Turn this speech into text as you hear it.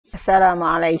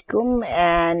Assalamualaikum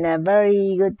and a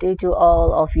very good day to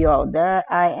all of you out there.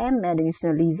 I am Madam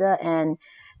Lisa and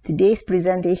today's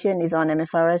presentation is on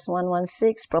Mfrs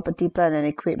 116 Property Plant and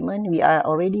Equipment. We are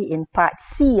already in part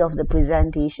C of the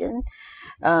presentation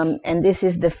and this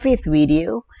is the fifth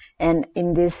video, and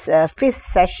in this fifth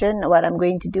session what I'm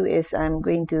going to do is I'm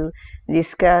going to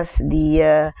discuss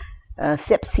the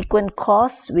subsequent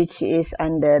costs which is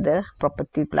under the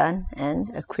property plant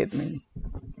and equipment.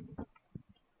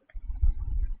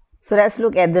 So let's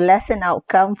look at the lesson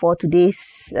outcome for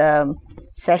today's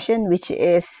session, which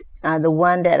is the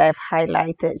one that I've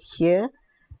highlighted here.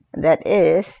 That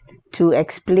is to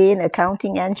explain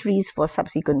accounting entries for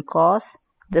subsequent costs,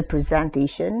 the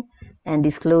presentation, and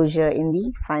disclosure in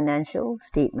the financial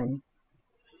statement.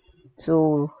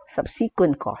 So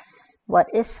subsequent costs. What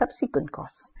is subsequent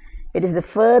costs? It is the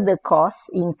further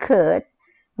costs incurred,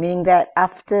 meaning that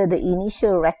after the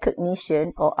initial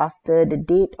recognition or after the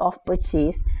date of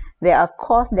purchase, there are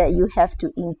costs that you have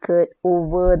to incur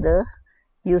over the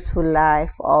useful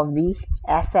life of the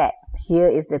asset. Here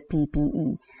is the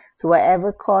PPE. So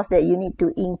whatever cost that you need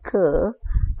to incur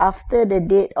after the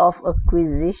date of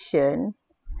acquisition,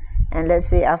 and let's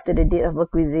say after the date of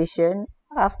acquisition,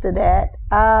 after that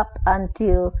up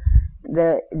until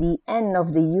the end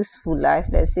of the useful life,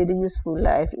 let's say the useful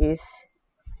life is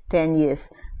 10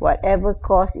 years. Whatever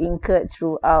cost incurred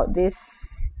throughout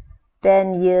this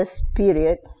 10 years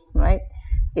period, right,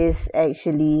 is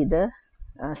actually the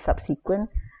subsequent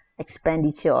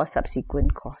expenditure or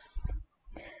subsequent costs.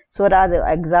 So what are the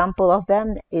example of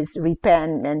them? Is repair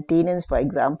and maintenance, for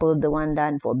example, the one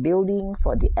done for building,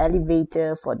 for the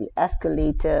elevator, for the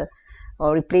escalator,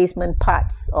 or replacement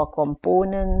parts or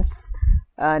components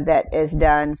that is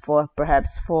done for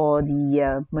perhaps for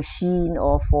the machine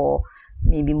or for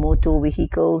maybe motor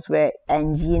vehicles where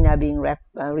engine are being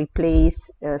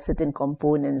replaced, certain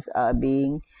components are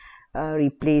being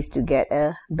replaced to get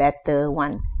a better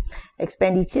one.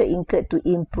 Expenditure incurred to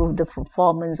improve the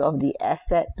performance of the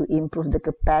asset, to improve the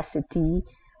capacity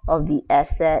of the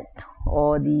asset,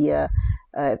 or the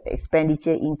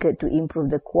expenditure incurred to improve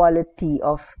the quality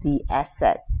of the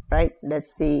asset, right?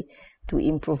 Let's say to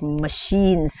improve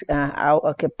machines,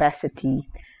 our capacity.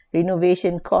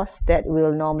 Renovation costs that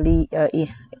will normally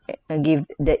give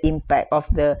the impact of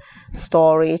the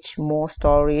storage, more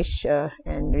storage,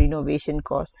 and renovation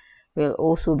costs will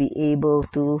also be able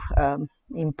to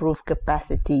improve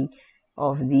capacity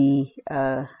of the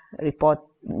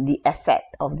the asset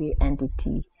of the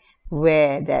entity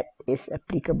where that is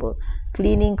applicable.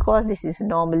 Cleaning costs, this is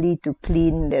normally to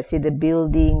clean, let's say, the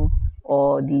building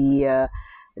or the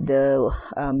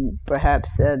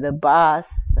perhaps the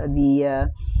bus, the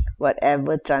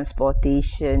whatever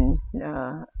transportation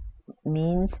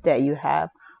means that you have,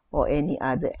 or any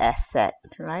other asset,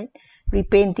 right?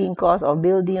 Repainting costs of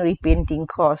building, repainting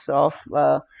costs of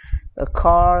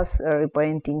cars,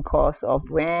 repainting costs of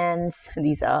vans.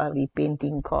 These are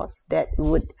repainting costs that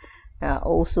would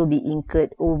also be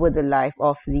incurred over the life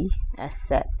of the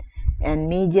asset. And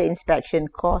major inspection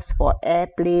costs for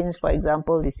airplanes, for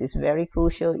example, this is very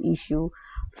crucial issue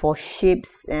for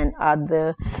ships and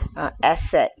other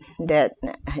assets that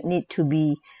need to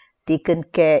be taken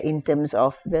care in terms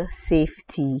of the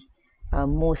safety,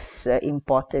 most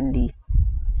importantly.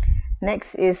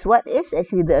 Next is what is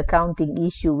actually the accounting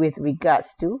issue with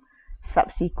regards to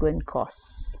subsequent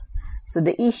costs. So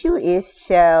the issue is,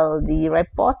 shall the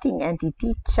reporting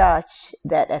entity charge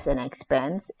that as an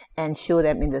expense and show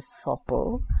them in the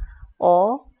SOPL,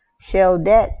 or shall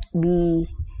that be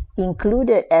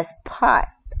included as part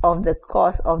of the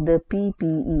cost of the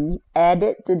PPE,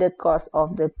 added to the cost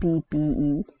of the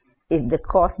PPE, if the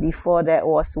cost before that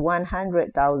was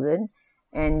 100,000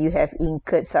 and you have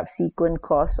incurred subsequent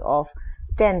costs of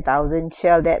 10,000,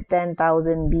 shall that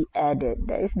 10,000 be added?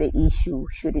 That is the issue.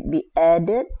 Should it be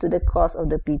added to the cost of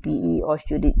the PPE, or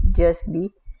should it just be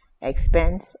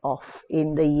expense off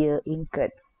in the year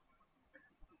incurred?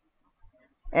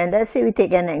 And let's say we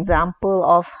take an example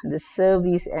of the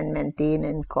service and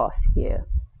maintenance cost here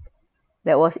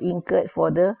that was incurred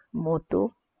for the motor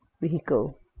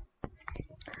vehicle.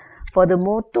 For the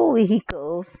motor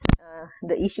vehicles,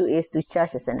 the issue is to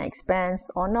charge as an expense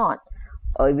or not.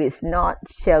 Or if it's not,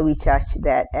 shall we charge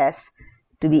that as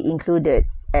to be included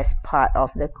as part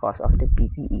of the cost of the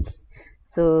PPE?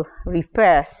 So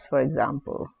repairs, for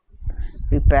example,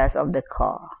 repairs of the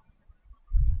car.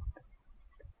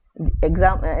 The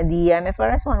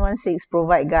Mfrs 116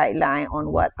 provide guideline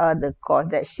on what are the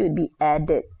costs that should be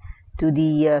added to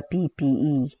the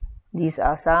PPE. These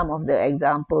are some of the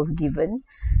examples given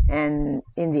and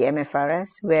in the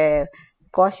Mfrs where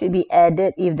Cost should be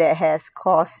added if that has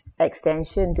cost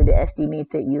extension to the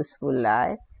estimated useful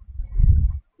life,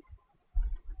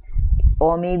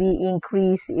 or maybe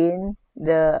increase in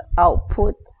the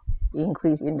output,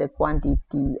 increase in the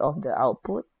quantity of the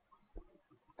output,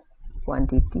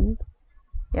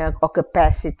 or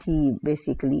capacity,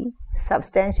 basically.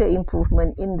 Substantial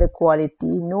improvement in the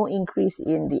quality, no increase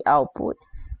in the output,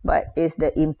 but is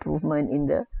the improvement in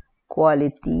the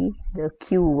quality. The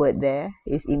Q word there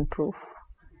is improve.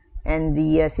 And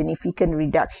the significant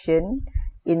reduction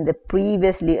in the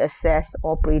previously assessed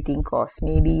operating costs.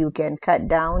 Maybe you can cut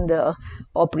down the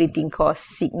operating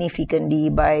costs significantly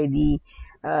by the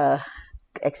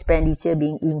expenditure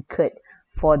being incurred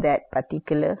for that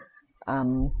particular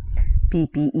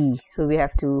PPE. So we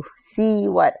have to see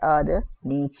what are the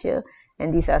nature,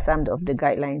 and these are some of the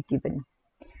guidelines given.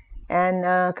 And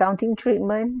accounting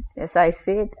treatment, as I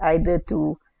said, either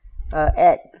to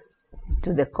add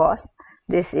to the cost.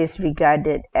 This is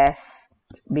regarded as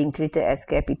being treated as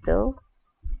capital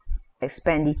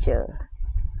expenditure.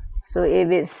 So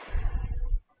if it's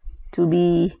to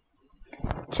be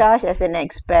charged as an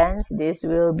expense, this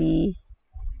will be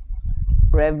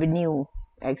revenue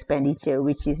expenditure,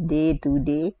 which is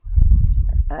day-to-day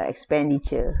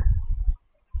expenditure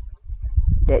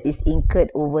that is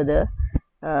incurred over the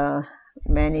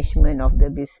management of the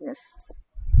business.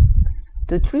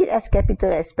 To treat as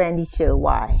capital expenditure,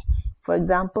 why? For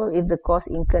example, if the cost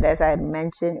incurred, as I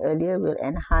mentioned earlier, will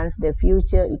enhance the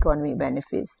future economic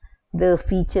benefits, the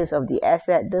features of the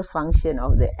asset, the function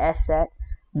of the asset,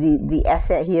 the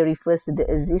asset here refers to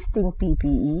the existing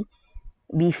PPE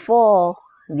before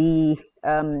the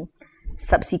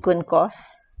subsequent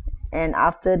costs, and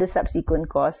after the subsequent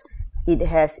costs, it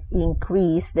has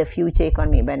increased the future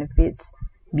economic benefits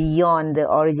beyond the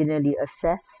originally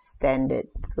assessed standard.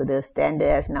 So the standard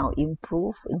has now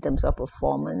improved in terms of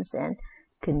performance and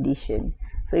condition.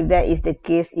 So if that is the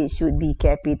case, it should be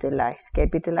capitalized.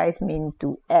 Capitalized means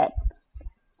to add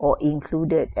or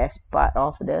included as part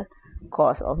of the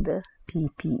cost of the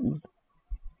PPE.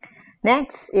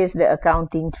 Next is the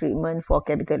accounting treatment for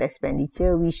capital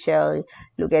expenditure. We shall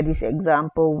look at this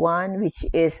example 1, which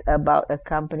is about a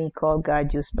company called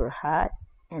Gajus Berhad,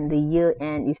 and the year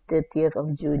end is 30th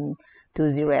of June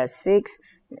 2006.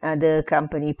 The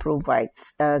company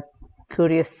provides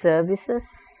courier services,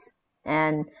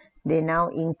 and they now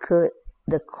incur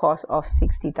the cost of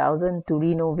 60,000 to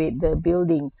renovate the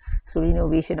building. So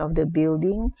renovation of the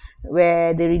building,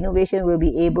 where the renovation will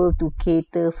be able to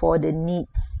cater for the need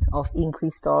of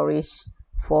increased storage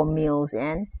for meals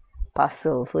and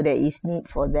parcel. So there is need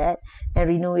for that, and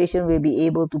renovation will be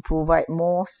able to provide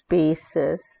more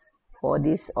spaces for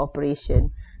this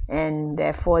operation, and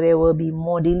therefore there will be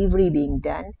more delivery being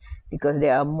done because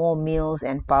there are more meals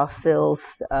and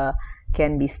parcels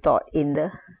can be stored in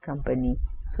the company.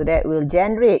 So that will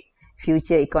generate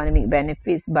future economic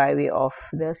benefits by way of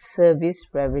the service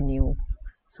revenue.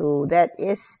 So that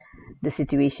is the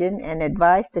situation, and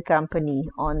advise the company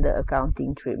on the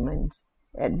accounting treatment.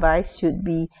 Advice should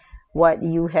be what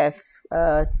you have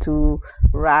to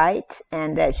write,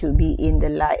 and that should be in the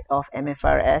light of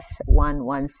Mfrs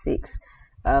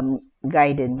 116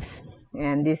 guidance.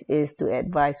 And this is to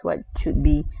advise what should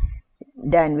be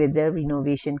done with the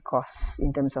renovation costs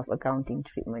in terms of accounting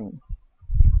treatment.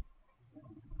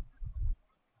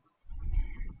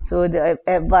 So the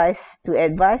advice, to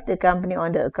advise the company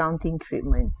on the accounting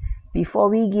treatment. Before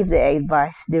we give the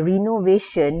advice, the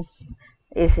renovation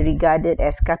is regarded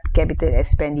as capital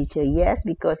expenditure. Yes,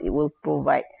 because it will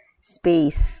provide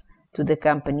space to the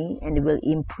company and it will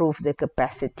improve the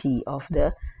capacity of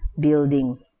the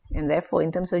building. And therefore,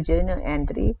 in terms of journal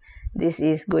entry, this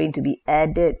is going to be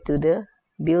added to the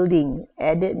building.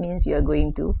 Added means you are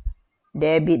going to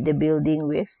debit the building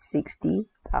with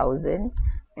 60,000,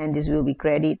 and this will be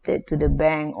credited to the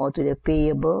bank or to the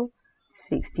payable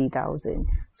 60,000.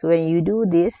 So when you do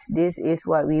this, this is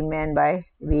what we meant by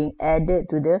being added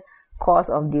to the cost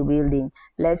of the building.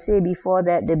 Let's say before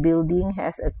that the building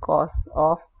has a cost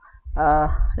of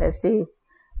let's say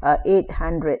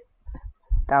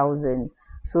 800,000.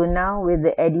 So now with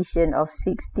the addition of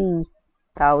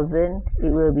 60,000,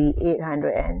 it will be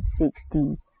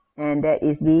 860, and that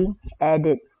is being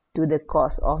added to the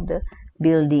cost of the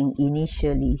building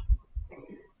initially.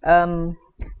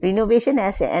 Renovation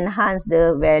has enhanced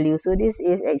the value. So this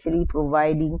is actually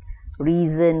providing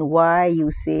reason why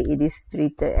you say it is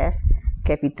treated as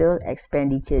capital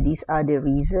expenditure. These are the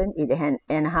reason. It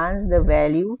enhanced the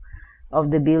value of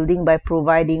the building by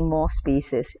providing more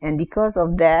spaces, and because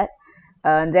of that,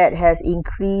 that has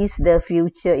increased the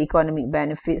future economic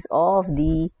benefits of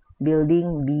the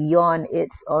building beyond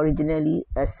its originally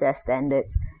assessed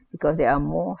standards because there are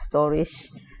more storage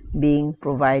being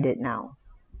provided now.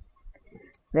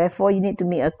 Therefore, you need to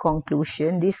make a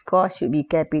conclusion. This cost should be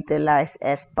capitalized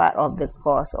as part of the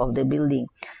cost of the building.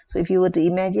 So if you were to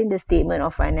imagine the statement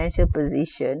of financial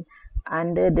position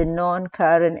under the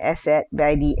non-current asset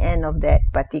by the end of that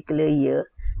particular year,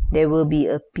 there will be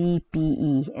a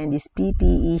PPE, and this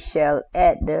PPE shall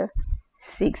add the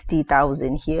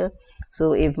 60,000 here.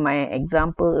 So if my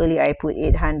example earlier I put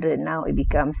 800, now it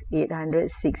becomes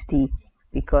 860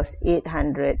 because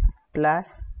 800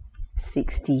 plus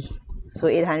 60. So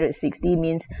 860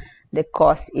 means the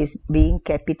cost is being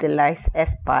capitalized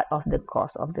as part of the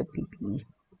cost of the PPE.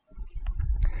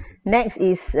 Next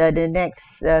is the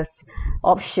next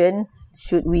option.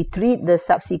 Should we treat the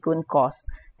subsequent costs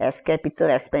as capital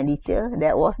expenditure?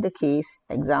 That was the case.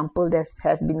 Example that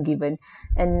has been given,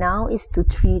 and now is to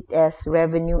treat as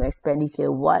revenue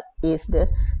expenditure. What is the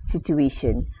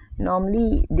situation?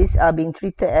 Normally, these are being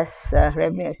treated as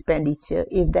revenue expenditure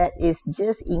if that is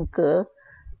just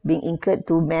being incurred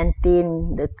to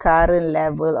maintain the current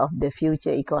level of the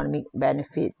future economic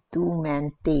benefit to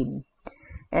maintain.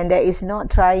 And that is not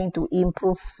trying to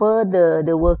improve further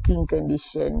the working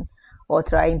condition or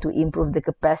trying to improve the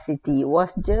capacity. It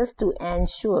was just to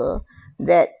ensure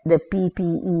that the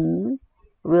PPE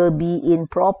will be in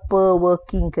proper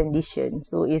working condition.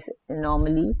 So it's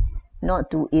normally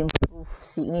not to improve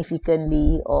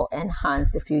significantly or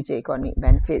enhance the future economic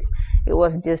benefits. It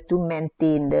was just to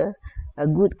maintain a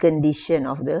good condition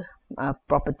of the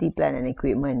property, plant and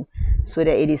equipment so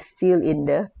that it is still in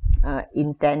the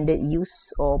intended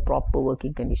use or proper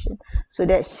working condition. So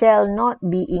that shall not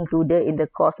be included in the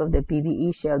cost of the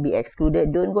PPE, shall be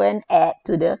excluded. Don't go and add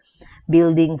to the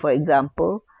building, for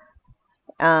example,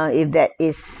 if that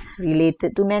is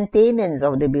related to maintenance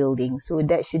of the building. So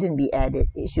that shouldn't be added.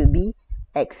 It should be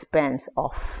expense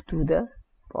off to the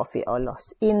profit or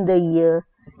loss in the year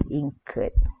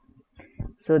incurred.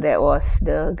 So that was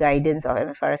the guidance of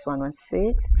Mfrs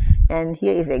 116. And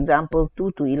here is example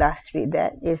 2 to illustrate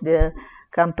that. Is the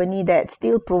company that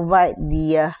still provide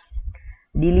the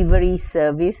delivery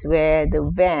service where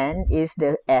the van is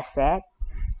the asset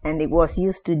and it was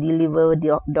used to deliver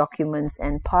the documents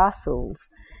and parcels.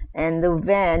 And the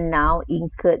van now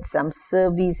incurred some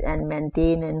service and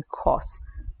maintenance costs.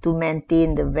 To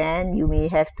maintain the van, you may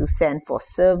have to send for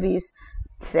service,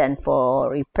 send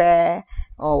for repair,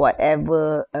 or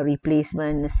whatever a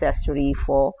replacement necessary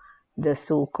for the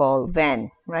so-called van,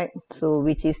 right? So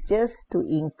which is just to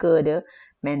incur the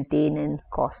maintenance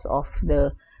cost of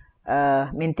the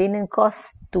maintenance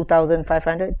cost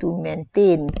 2,500 to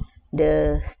maintain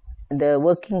the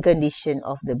working condition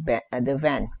of the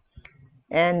van.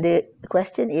 And the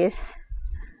question is,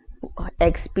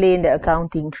 explain the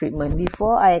accounting treatment.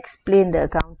 Before I explain the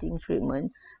accounting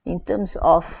treatment, in terms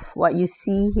of what you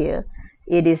see here,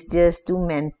 it is just to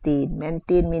maintain.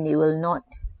 Maintain means it will not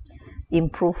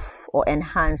improve or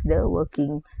enhance the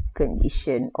working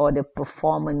condition or the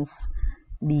performance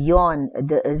beyond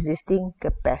the existing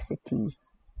capacity.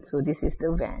 So this is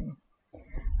the van.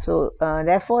 So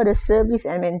therefore the service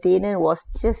and maintenance was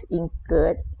just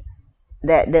incurred.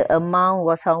 That the amount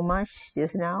was how much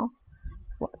just now?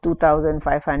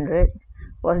 2,500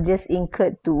 was just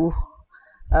incurred to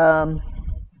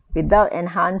without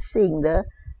enhancing the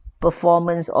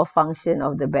performance or function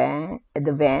of the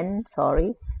van.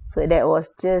 So that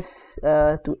was just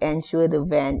to ensure the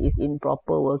van is in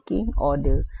proper working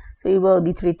order. So it will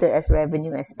be treated as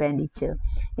revenue expenditure.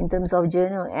 In terms of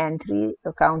journal entry,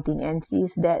 accounting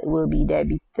entries, that will be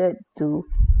debited to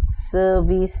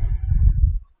service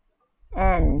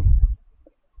and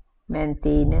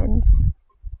maintenance,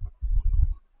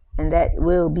 and that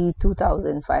will be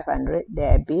 2,500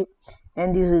 debit,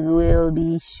 and this will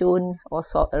be shown or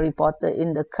reported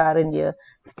in the current year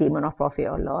statement of profit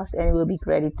or loss, and it will be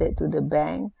credited to the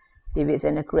bank. If it's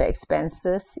an accrued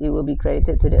expenses, it will be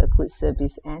credited to the accrued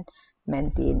service and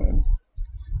maintenance.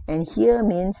 And here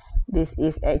means this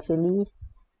is actually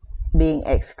being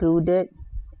excluded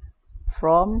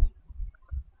from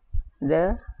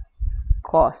the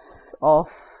cost of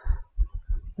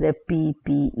the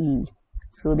PPE.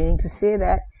 So meaning to say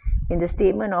that in the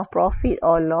statement of profit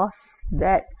or loss,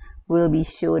 that will be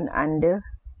shown under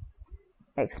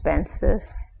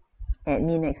expenses,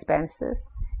 admin expenses,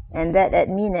 and that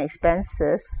admin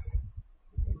expenses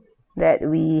that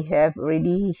we have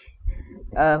already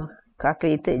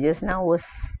calculated just now was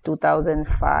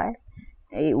 2,005.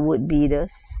 It would be the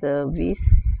service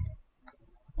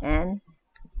and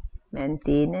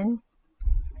maintenance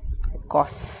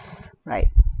costs, right?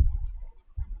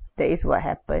 That is what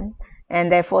happened.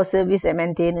 and therefore service and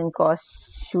maintenance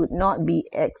costs should not be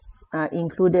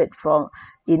included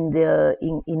in the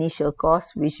initial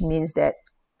cost, which means that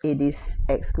it is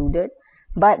excluded,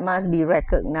 but must be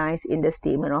recognized in the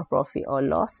statement of profit or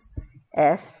loss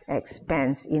as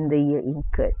expense in the year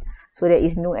incurred. So there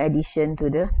is no addition to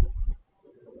the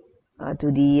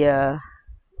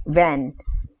van,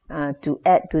 to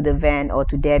add to the van or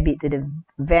to debit to the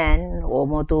van or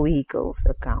motor vehicles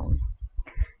account.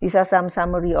 These are some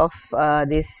summary of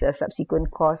this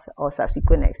subsequent cost or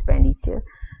subsequent expenditure.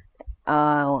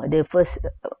 The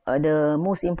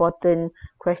most important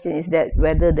question is that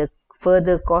whether the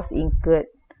further cost incurred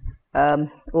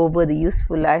over the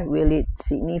useful life, will it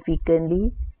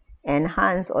significantly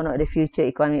enhance or not the future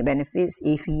economic benefits?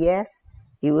 If yes,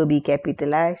 it will be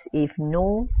capitalized. If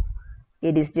no,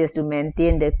 it is just to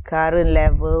maintain the current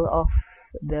level of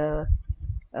the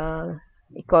PPE.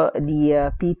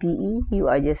 You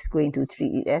are just going to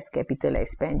treat it as capital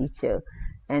expenditure,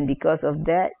 and because of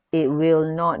that, it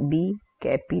will not be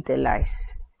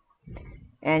capitalized.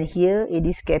 And here it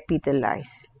is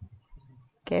capitalized.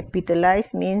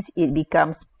 Capitalized means it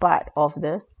becomes part of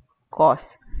the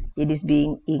cost. It is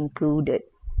being included.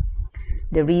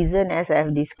 The reason, as I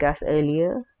have discussed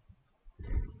earlier,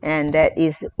 and that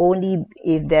is only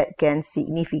if that can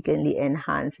significantly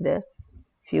enhance the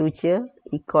future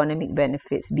economic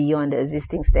benefits beyond the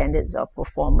existing standards of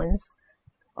performance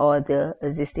or the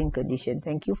existing condition.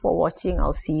 Thank you for watching.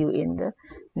 I'll see you in the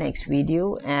next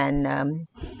video, and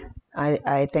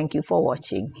I thank you for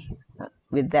watching.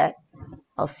 With that,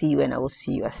 I'll see you and I will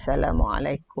see you. Assalamu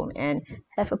alaikum, and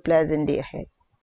have a pleasant day ahead.